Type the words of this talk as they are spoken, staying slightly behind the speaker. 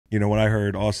when I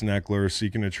heard Austin Ekeler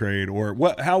seeking a trade, or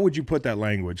how would you put that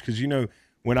language? Because,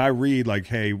 when I read like,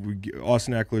 hey,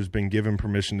 Austin Eckler's been given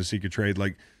permission to seek a trade,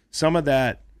 like some of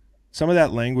that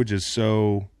language is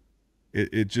so,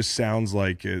 it just sounds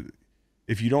like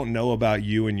if you don't know about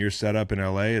you and your setup in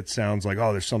LA, it sounds like,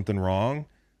 oh, there's something wrong.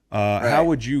 Right. How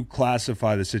would you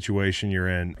classify the situation you're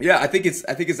in? Yeah, I think it's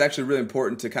actually really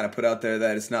important to kind of put out there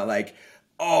that it's not like,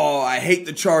 oh, I hate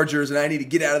the Chargers and I need to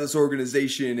get out of this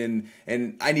organization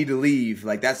and I need to leave.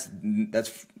 Like that's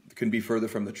couldn't be further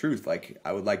from the truth. Like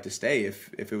I would like to stay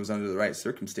if it was under the right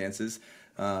circumstances.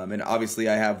 And obviously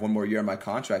I have one more year on my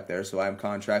contract there, so I'm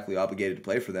contractually obligated to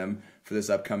play for them for this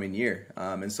upcoming year.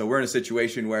 And so we're in a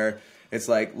situation where it's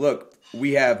like, look,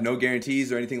 we have no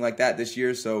guarantees or anything like that this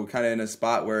year, so kind of in a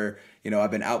spot where,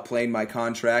 I've been outplaying my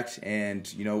contract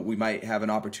and, we might have an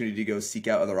opportunity to go seek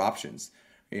out other options,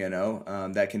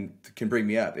 that can bring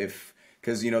me up.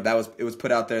 Because it was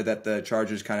put out there that the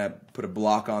Chargers kind of put a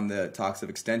block on the talks of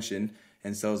extension,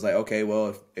 and so it was like, okay,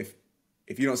 well,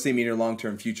 if you don't see me in your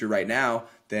long-term future right now,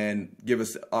 then give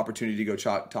us the opportunity to go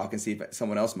talk and see if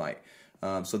someone else might.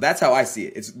 So that's how I see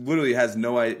it. It literally has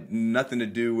nothing to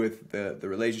do with the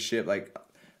relationship. Like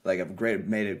I've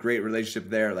made a great relationship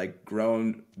there, like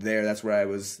grown there. That's where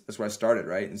I started,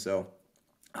 right? And so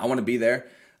I want to be there,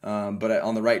 but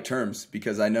on the right terms,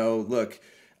 because I know, look,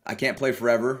 I can't play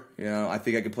forever. I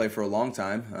think I could play for a long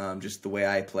time. Just the way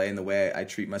I play and the way I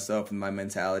treat myself and my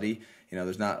mentality.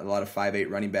 There's not a lot of 5'8"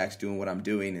 running backs doing what I'm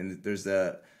doing, and there's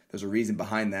a reason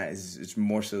behind that. It's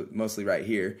mostly right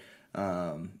here.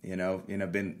 Been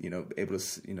able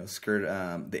to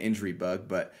skirt the injury bug,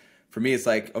 but for me, it's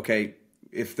like, okay,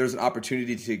 if there's an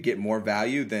opportunity to get more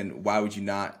value, then why would you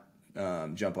not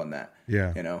jump on that?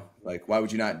 Yeah. Like why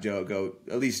would you not go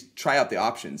at least try out the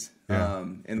options? Yeah.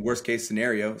 In the worst case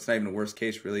scenario, it's not even a worst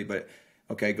case really, but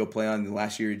okay, go play on the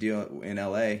last year deal in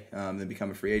LA, then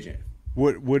become a free agent.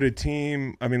 Would a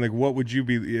team, what would you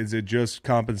be? Is it just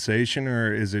compensation,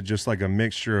 or is it just like a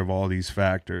mixture of all these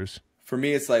factors? For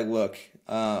me, it's like, look,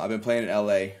 I've been playing in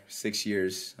LA 6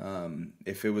 years.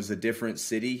 If it was a different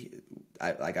city,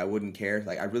 I wouldn't care.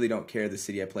 Like I really don't care the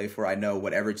city I play for. I know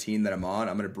whatever team that I'm on,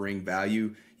 I'm going to bring value.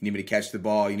 You need me to catch the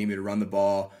ball. You need me to run the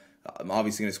ball. I'm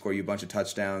obviously going to score you a bunch of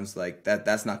touchdowns. Like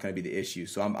that's not going to be the issue.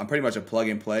 So I'm pretty much a plug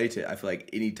and play to, I feel like,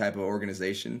 any type of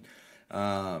organization.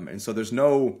 And so there's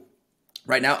no,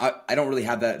 right now, I don't really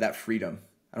have that freedom.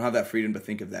 I don't have that freedom to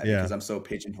think of that because I'm so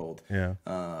pigeonholed. Yeah.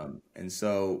 And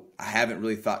so I haven't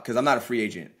really thought, because I'm not a free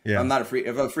agent. Yeah. If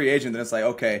I'm a free agent, then it's like,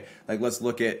 okay, like let's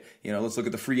look at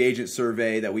the free agent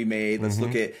survey that we made. Let's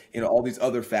look at, all these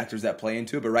other factors that play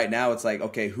into it. But right now it's like,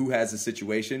 okay, who has the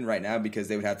situation right now, because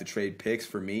they would have to trade picks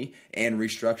for me and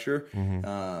restructure.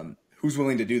 Who's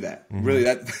willing to do that? Really,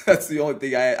 that's the only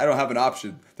thing. I don't have an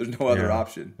option. There's no other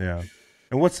option. Yeah.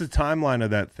 And what's the timeline of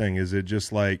that thing? Is it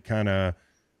just like kind of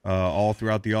all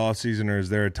throughout the off season, or is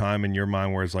there a time in your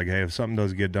mind where it's like, hey, if something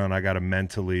doesn't get done, I got to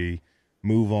mentally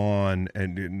move on,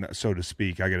 and so to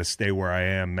speak, I got to stay where I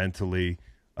am mentally?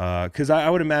 Because I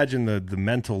would imagine the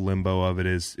mental limbo of it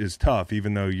is tough,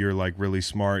 even though you're like really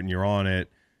smart and you're on it.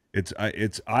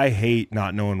 I hate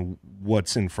not knowing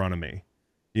what's in front of me.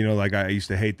 Like I used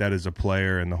to hate that as a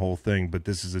player and the whole thing, but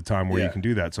this is a time where you can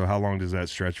do that. So how long does that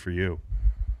stretch for you?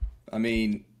 I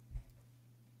mean,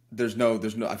 there's no. I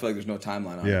feel like there's no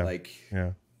timeline on it. Like,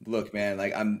 look, man,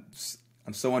 like I'm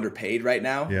so underpaid right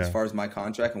now as far as my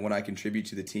contract and what I contribute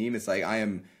to the team. It's like I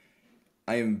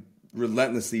am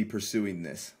relentlessly pursuing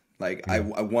this. Like I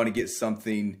want to get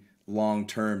something long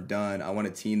term done. I want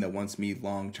a team that wants me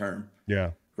long term.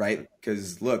 Yeah. Right.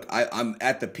 Because look, I'm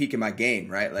at the peak of my game.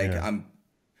 Right. Like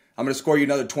I'm going to score you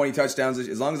another 20 touchdowns.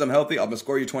 As long as I'm healthy, I'm going to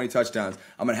score you 20 touchdowns.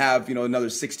 I'm going to have, another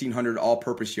 1,600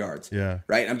 all-purpose yards. Yeah.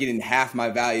 Right? I'm getting half my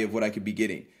value of what I could be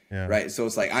getting. Yeah. Right? So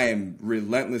it's like I am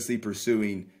relentlessly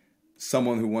pursuing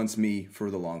someone who wants me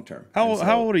for the long term. How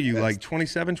old are you? Like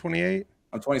 27, 28?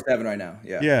 I'm 27 right now.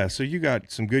 Yeah. Yeah. So you got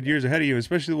some good years ahead of you,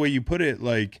 especially the way you put it.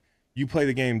 Like you play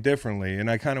the game differently. And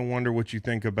I kind of wonder what you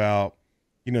think about,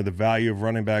 the value of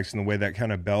running backs and the way that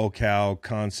kind of bell cow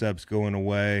concept's going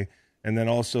away. And then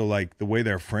also, like, the way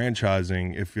they're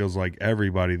franchising, it feels like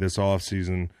everybody this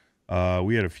offseason,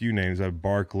 we had a few names.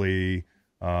 Barkley,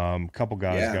 a couple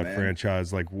guys got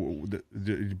franchised, like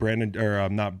Brandon, or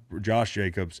not Josh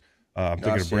Jacobs. I'm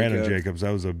thinking of Brandon Jacobs.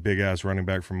 That was a big-ass running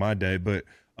back from my day. But,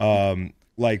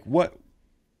 like,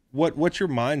 what's your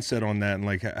mindset on that? And,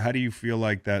 like, how do you feel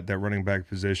like that running back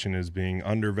position is being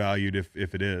undervalued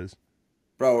if it is?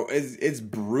 Bro, it's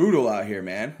brutal out here,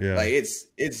 man. Yeah. Like,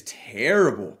 it's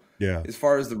terrible. Yeah. As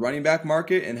far as the running back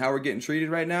market and how we're getting treated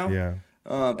right now. Yeah.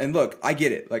 And look, I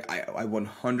get it. Like I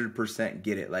 100%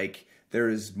 get it. Like there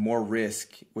is more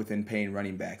risk within paying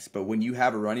running backs. But when you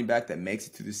have a running back that makes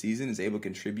it through the season, is able to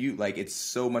contribute, like it's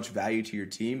so much value to your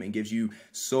team and gives you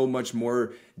so much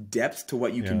more depth to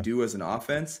what you can do as an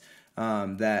offense,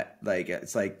 that like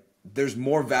it's like there's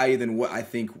more value than what I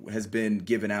think has been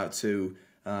given out to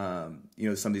some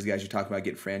of these guys you're talking about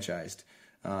getting franchised.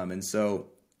 And so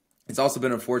it's also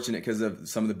been unfortunate because of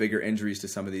some of the bigger injuries to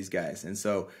some of these guys. And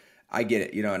so I get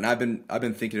it, and I've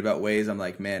been thinking about ways. I'm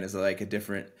like, man, is it like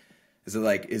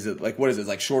what is it,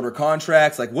 like shorter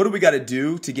contracts? Like, what do we got to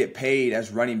do to get paid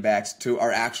as running backs to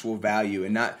our actual value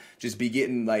and not just be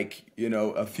getting like,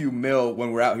 a few mil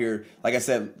when we're out here? Like I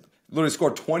said, literally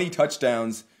scored 20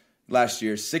 touchdowns last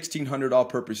year, 1,600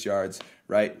 all-purpose yards,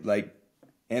 right? Like,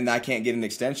 and I can't get an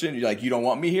extension. You're like, you don't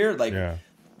want me here? Like,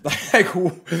 like,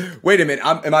 wait a minute,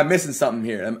 am I missing something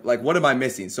here? Like, what am I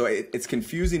missing? So it's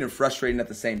confusing and frustrating at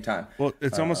the same time. Well,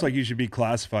 it's almost like you should be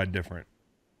classified different.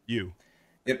 Than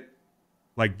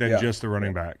just the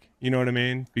running back. You know what I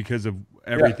mean? Because of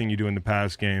everything you do in the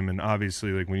pass game. And obviously,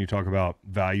 like when you talk about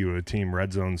value of a team,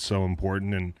 red zone's so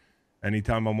important. And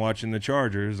anytime I'm watching the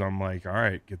Chargers, I'm like, all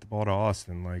right, get the ball to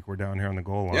Austin. Like, we're down here on the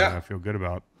goal line. I feel good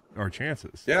about our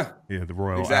chances. Yeah, the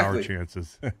Royal Hour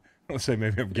chances. Let's say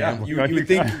maybe I'm gambling. You would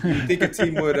think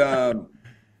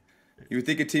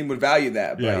a team would value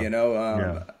that,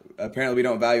 but apparently we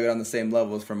don't value it on the same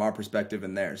levels from our perspective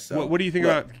and theirs. So what do you think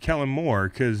about Kellen Moore?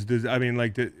 Because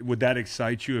would that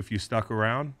excite you if you stuck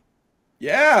around?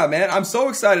 Yeah, man, I'm so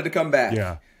excited to come back.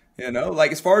 Yeah,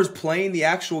 like as far as playing the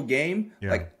actual game,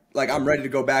 like I'm ready to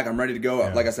go back. I'm ready to go.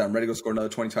 Like I said, I'm ready to go score another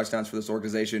 20 touchdowns for this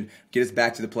organization, get us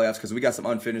back to the playoffs because we got some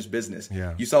unfinished business.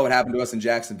 Yeah. You saw what happened to us in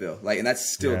Jacksonville. Like, and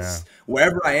that's still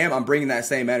wherever I am, I'm bringing that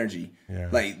same energy. Yeah.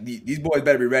 Like these boys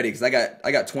better be ready because I got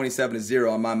 27-0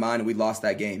 on my mind and we lost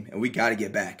that game and we got to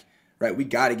get back. Right, we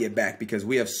got to get back because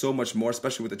we have so much more,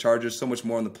 especially with the Chargers, so much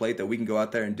more on the plate that we can go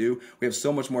out there and do. We have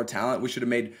so much more talent. We should have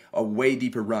made a way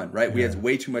deeper run. Right, we had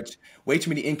way too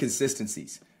many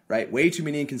inconsistencies. Right, way too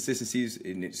many inconsistencies.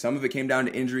 And some of it came down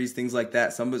to injuries, things like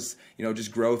that. Some of us,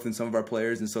 just growth in some of our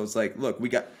players. And so it's like, look,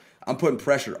 I'm putting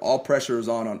pressure. All pressure is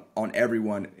on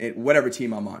everyone, whatever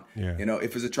team I'm on. Yeah.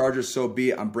 If it's a Chargers, so be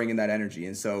it. I'm bringing that energy.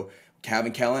 And so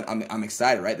Calvin Kellen, I'm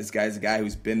excited, right? This guy's a guy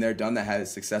who's been there, done that, had a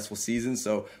successful season.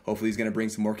 So hopefully he's going to bring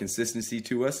some more consistency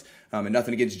to us. And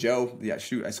nothing against Joe. Yeah,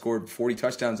 shoot, I scored 40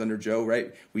 touchdowns under Joe,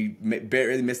 right? We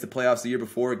barely missed the playoffs the year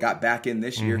before, got back in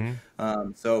this year.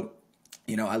 So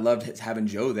I loved having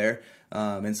Joe there.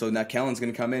 And so now Kellen's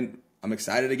going to come in. I'm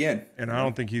excited again. And I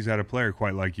don't think he's had a player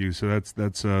quite like you. So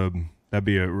that'd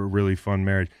be a really fun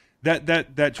marriage. That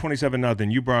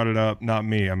 27-0, you brought it up, not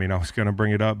me. I mean, I was going to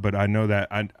bring it up, but I know that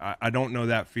I don't know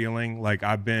that feeling. Like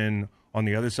I've been on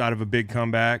the other side of a big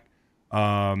comeback,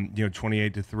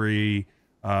 28-3,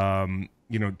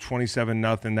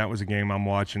 27-0. That was a game I'm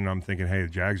watching and I'm thinking, hey, the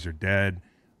Jags are dead.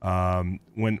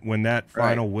 When that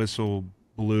final whistle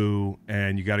blew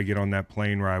and you got to get on that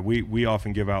plane ride, we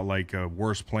often give out like a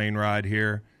worst plane ride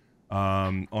here.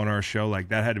 On our show, like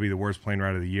that had to be the worst plane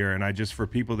ride of the year. And for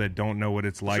people that don't know what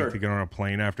it's like to get on a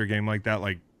plane after a game like that,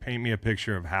 like paint me a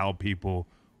picture of how people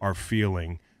are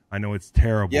feeling. I know it's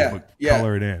terrible, but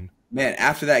color it in. Man,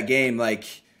 after that game,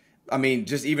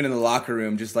 just even in the locker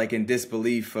room, just like in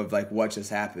disbelief of like what just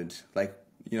happened. Like,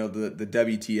 the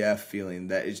WTF feeling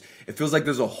that it feels like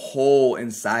there's a hole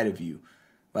inside of you.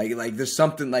 Like there's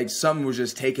something was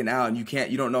just taken out and you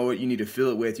don't know what you need to fill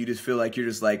it with. You just feel like you're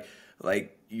just like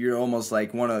you're almost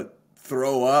like want to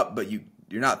throw up, but you're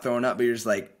not throwing up, but you're just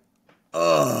like,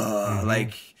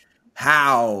 like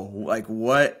how, like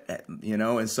what,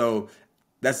 and so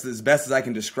that's as best as I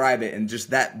can describe it. And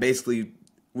just that basically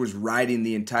was riding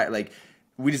the entire,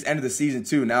 we just ended the season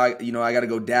too. Now, I got to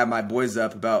go dab my boys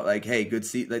up about hey, good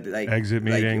seat, like exit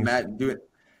meetings. Matt, do it.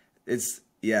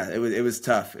 It was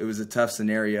tough. It was a tough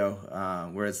scenario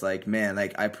where it's like, man,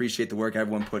 I appreciate the work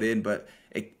everyone put in, but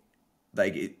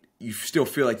you still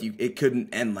feel like it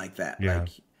couldn't end like that. Yeah.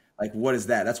 Like what is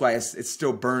that? That's why it's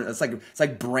still burned. It's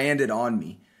like branded on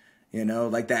me,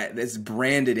 like that. It's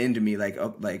branded into me. I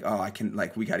can,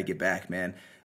 we got to get back, man.